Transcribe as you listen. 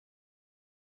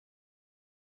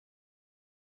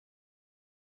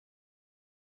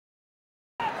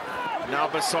Now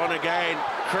Basson again,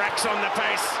 cracks on the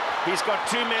pace. He's got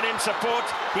two men in support.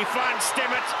 He finds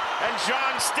Stemmet, and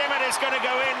Jean Stemmet is going to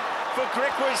go in for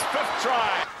Griquas' fifth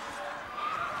try.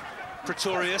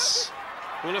 Pretorius,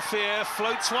 Willefear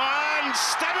floats one,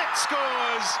 Stemmet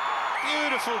scores!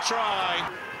 Beautiful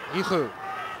try. Hugo.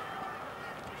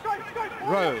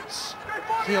 Rhodes.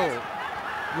 Hill.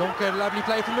 Jonker, lovely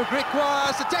play from the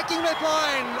Griquas, attacking that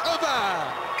line,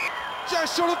 over!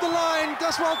 Just short of the line,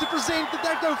 does well to present, did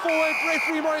that go forward,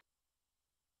 referee Morris.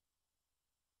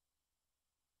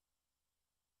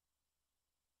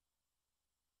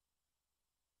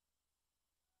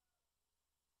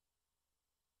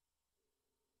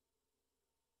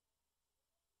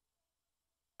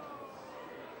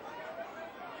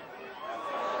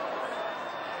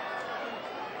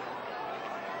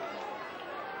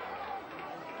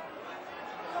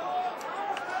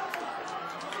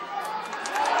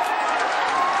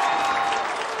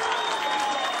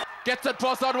 Gets that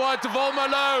pass out wide to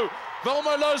Volmerlo.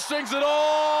 Volmerlo strings it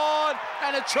on,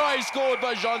 and a try scored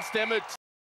by Jean Stemmet.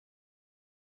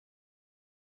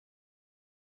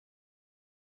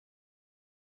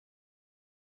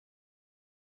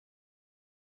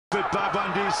 But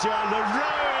Babandisia,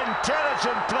 Leroux,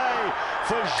 intelligent play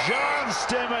for Jean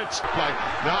Stemmet.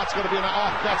 Now it's going to be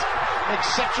that's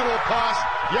exceptional pass.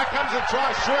 Here comes a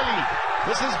try, surely.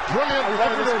 This is brilliant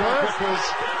play because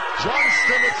Jean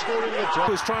Stemmet scoring the try.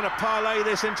 Was trying to parlay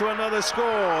this into another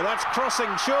score. That's crossing,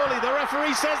 surely. The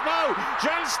referee says no.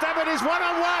 Jean Stemmet is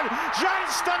one-on-one. Jean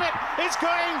Stemmet is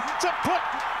going to put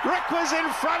Griquas in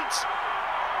front.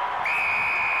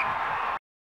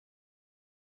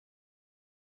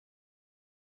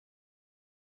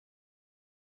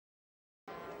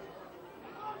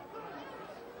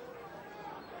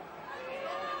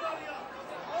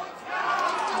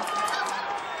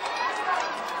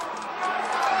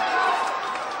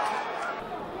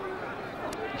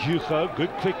 Hugo,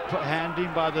 good quick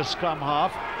handing by the scrum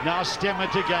half. Now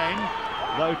Stemmet again.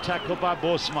 Low tackle by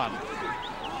Bosman.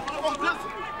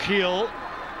 Keel,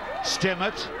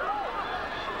 Stemmet.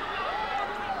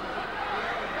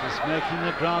 Just making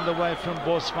the ground away from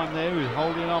Bosman there, who's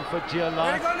holding on for dear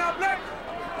life.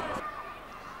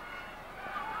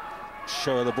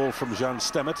 Show of the ball from Jean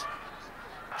Stemmet.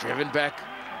 Driven back.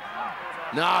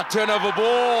 Now turnover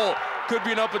ball. Could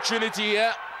be an opportunity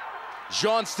here.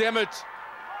 Jean Stemmet.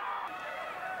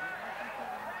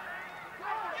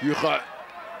 Hugo.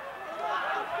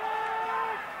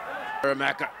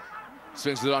 Ramaka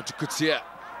swings it on to Kutsia.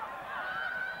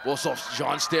 Balls off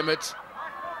Jean Stemmet.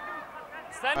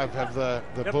 Have the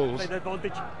Bulls. And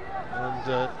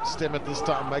Stemmet this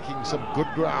time making some good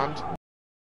ground.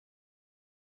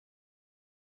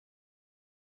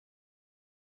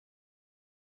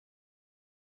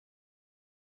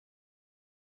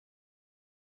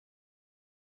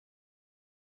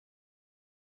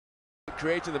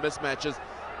 Creating the mismatches.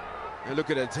 And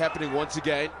look at it, it's happening once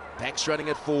again. Backs running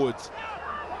it forwards.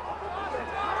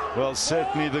 Well,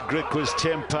 certainly the Griquas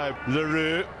tempo.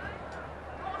 Leroux.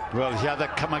 Well, here they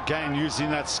come again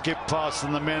using that skip pass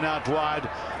and the men out wide.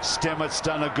 Stemmet's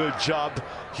done a good job.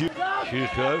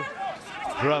 Hugo.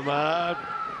 Brummer.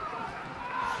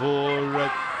 For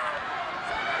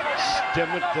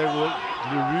Stemmet, they will.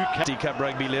 Leroux. D-Cup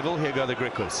rugby level, here go the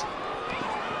Griquas.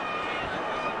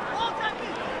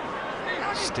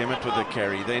 Stemmet with the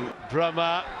carry, then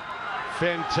Brummer,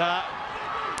 Fenta,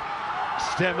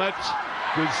 Stemmet,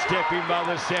 good stepping by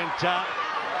the centre.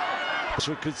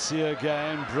 We could see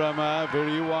again, Brummer,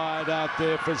 very wide out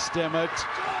there for Stemmet.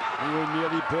 He will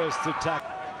nearly burst the tackle.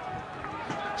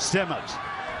 Stemmet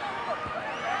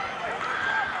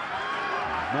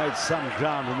made some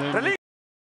ground and then...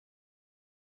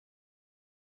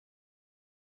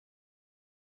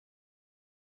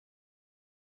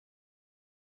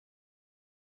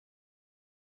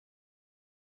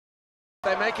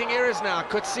 They're making errors now.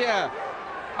 Kutsia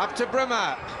up to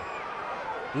Brimmer.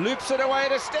 Loops it away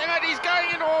to Stemmet. He's going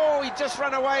in. Oh, he just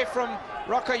ran away from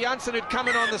Rocco Janssen, who'd come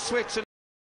in on the switch.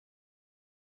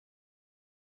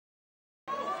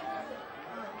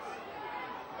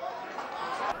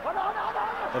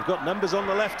 they've got numbers on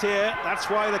the left here. That's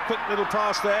why the quick little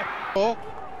pass there. Oh,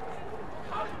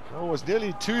 was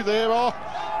nearly two there. Oh,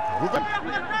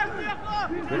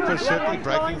 Griquas certainly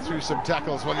breaking through some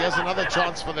tackles. Well, here's another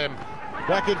chance for them.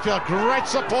 Back in field, great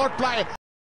support play.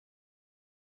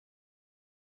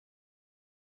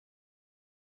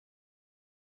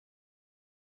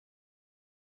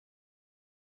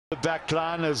 The back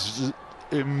line is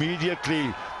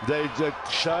immediately, they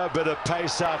show a bit of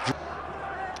pace out.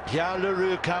 Here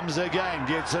Leroux comes again,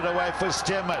 gets it away for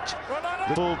Stemmet.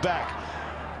 The full back.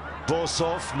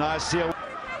 Bossoff, nice here.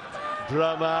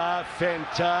 Brummer,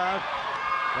 Fenta.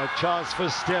 A chance for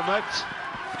Stemmet.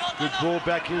 Good ball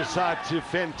back inside to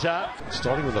Fenta.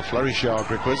 Starting with a flourish here,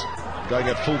 Grippers. Going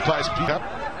at full pace, pick up.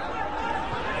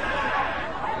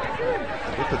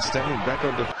 Grippers standing back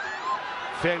on the...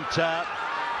 Fenta.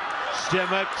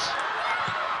 Stemmet.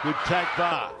 Good take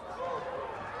by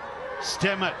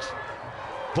Stemmet.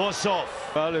 Bossoff.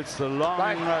 Well, it's the long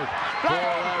road.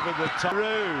 Ball over the top.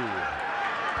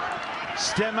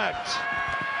 Stemmet.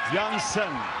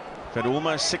 Janssen. Had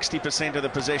almost 60% of the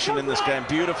possession in this game.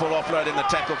 Beautiful offload in the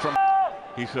tackle from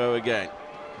Hijo again.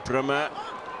 Brummer.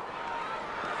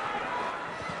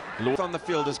 On the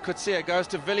field as Kutsia goes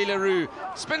to Willie Leroux.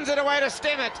 Spins it away to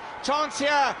Stemmet. Chance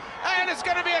here. And it's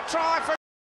going to be a try for...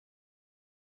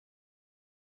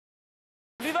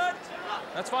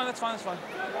 That's fine, that's fine, that's fine.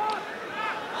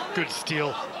 Good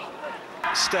steal.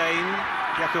 Stain,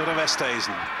 Jacob van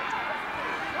Westhuizen.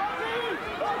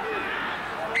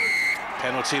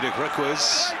 Penalty to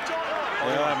Griquas.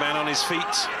 Yeah, man on his feet.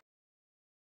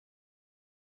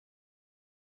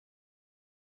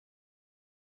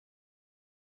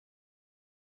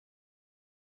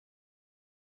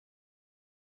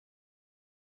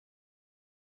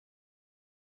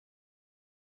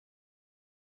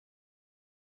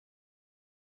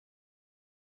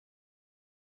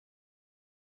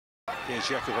 Here's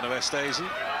Jacob van Westhuizen.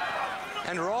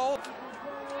 And roll.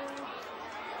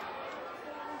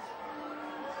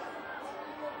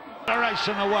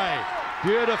 Generation away.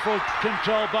 Beautiful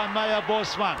control by Meyer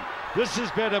Bosman. This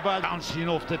is better by bouncing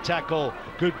off the tackle.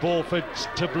 Good ball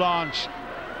to Blanche.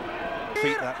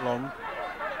 Feet that long.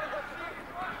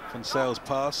 Van Sale's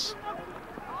pass.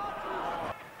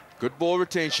 Good ball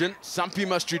retention. Sampi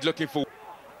Mustard looking for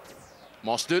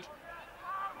Mustard.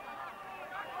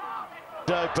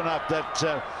 To open up that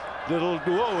little...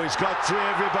 Whoa, he's got through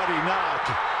everybody now.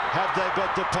 Have they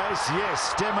got the pace?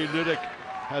 Yes. Ludic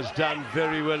has done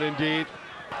very well indeed.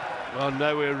 Well,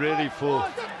 nowhere really for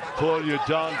Paul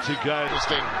Udon to go.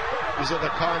 Interesting. Is it the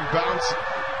calm bounce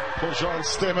for Jean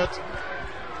Stemmet?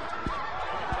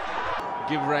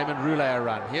 Give Raymond Roulet a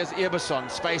run. Here's Eberson,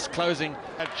 space closing.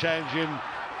 A change in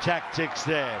tactics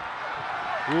there.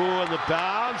 Oh, and the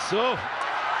bounce. Oh.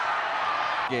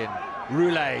 Again,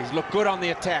 Roulet's look good on the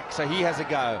attack, so he has a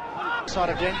go. Side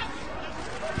again.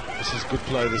 This is good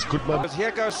play. This good moment.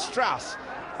 Here goes Strauss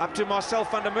up to Marcel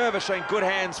van der Merwe, showing good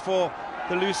hands for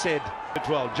the loose head.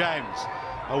 Well, James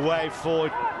away for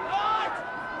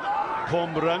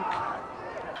Pombrink.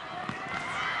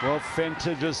 Well,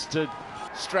 Fenta just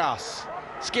Strauss.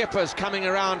 Skippers coming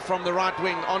around from the right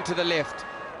wing onto the left.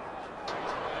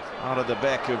 Out of the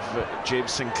back of Jeb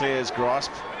Sinclair's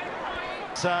grasp.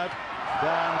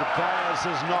 and the players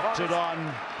has knocked it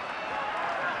on.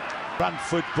 Front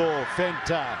football,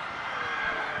 Fenta.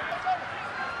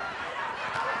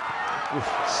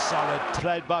 Solid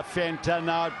played by Fenta,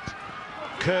 now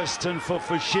Kirsten for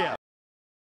Fouchier.